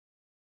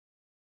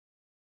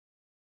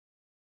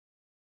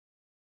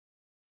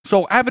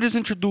So Avid is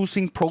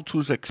introducing Pro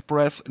Tools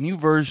Express, a new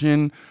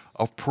version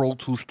of Pro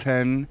Tools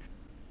 10,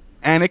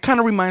 and it kind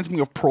of reminds me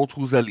of Pro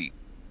Tools Elite.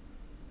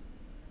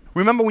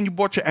 Remember when you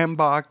bought your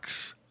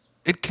Mbox,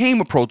 it came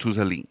with Pro Tools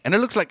Elite, and it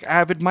looks like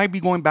Avid might be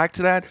going back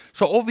to that.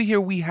 So over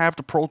here we have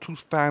the Pro Tools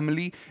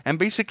family, and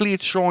basically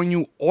it's showing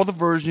you all the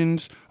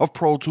versions of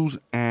Pro Tools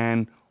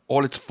and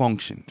all its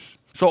functions.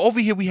 So over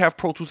here we have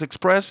Pro Tools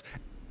Express.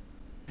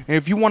 And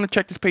if you want to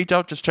check this page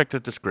out, just check the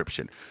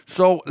description.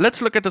 So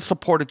let's look at the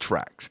supported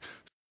tracks.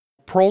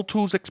 Pro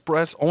Tools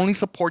Express only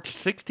supports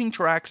 16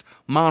 tracks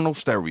mono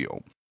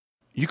stereo.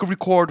 You can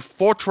record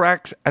 4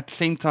 tracks at the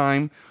same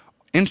time,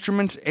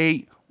 instruments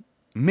 8,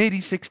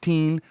 MIDI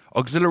 16,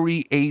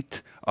 auxiliary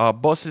 8,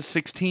 buses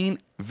 16,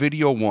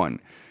 video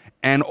 1.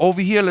 And over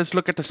here, let's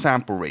look at the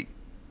sample rate.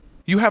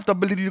 You have the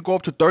ability to go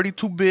up to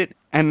 32-bit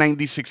and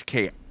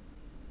 96K.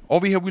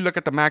 Over here, we look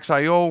at the max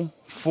I/O,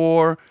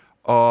 4,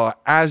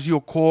 as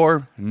your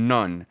core,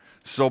 none.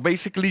 So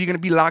basically, you're going to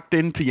be locked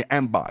into your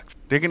Mbox.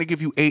 They're going to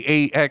give you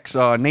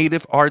AAX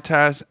native,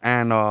 RTAS,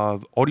 and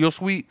audio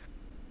suite.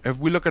 If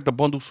we look at the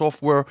bundle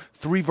software,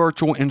 3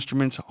 virtual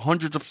instruments,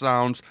 hundreds of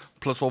sounds,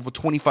 plus over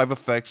 25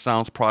 effects,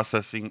 sounds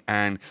processing,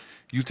 and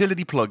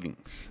utility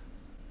plugins.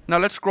 Now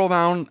let's scroll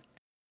down,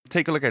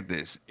 take a look at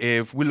this.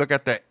 If we look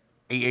at the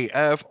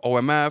AAF,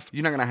 OMF,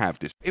 you're not going to have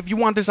this. If you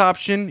want this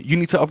option, you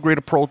need to upgrade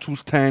to Pro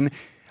Tools 10.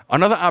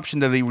 Another option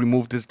that they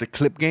removed is the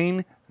clip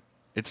gain.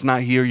 It's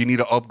not here. You need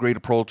to upgrade to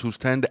Pro Tools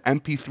 10. The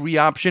MP3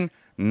 option,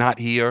 not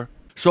here.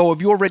 So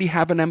if you already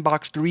have an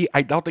Mbox 3,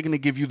 I doubt they're going to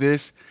give you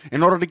this.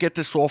 In order to get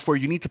this software,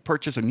 you need to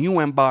purchase a new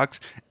Mbox,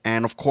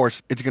 and of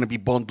course, it's going to be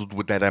bundled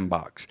with that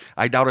Mbox.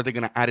 I doubt that they're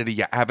going to add it to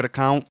your Avid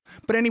account.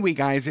 But anyway,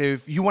 guys,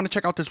 if you want to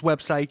check out this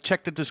website,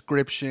 check the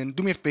description.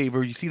 Do me a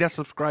favor. You see that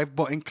subscribe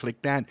button?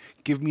 Click that.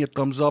 Give me a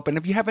thumbs up. And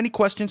if you have any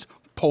questions,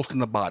 post in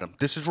the bottom.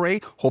 This is Ray.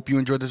 Hope you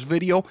enjoyed this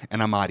video,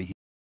 and I'm out of here.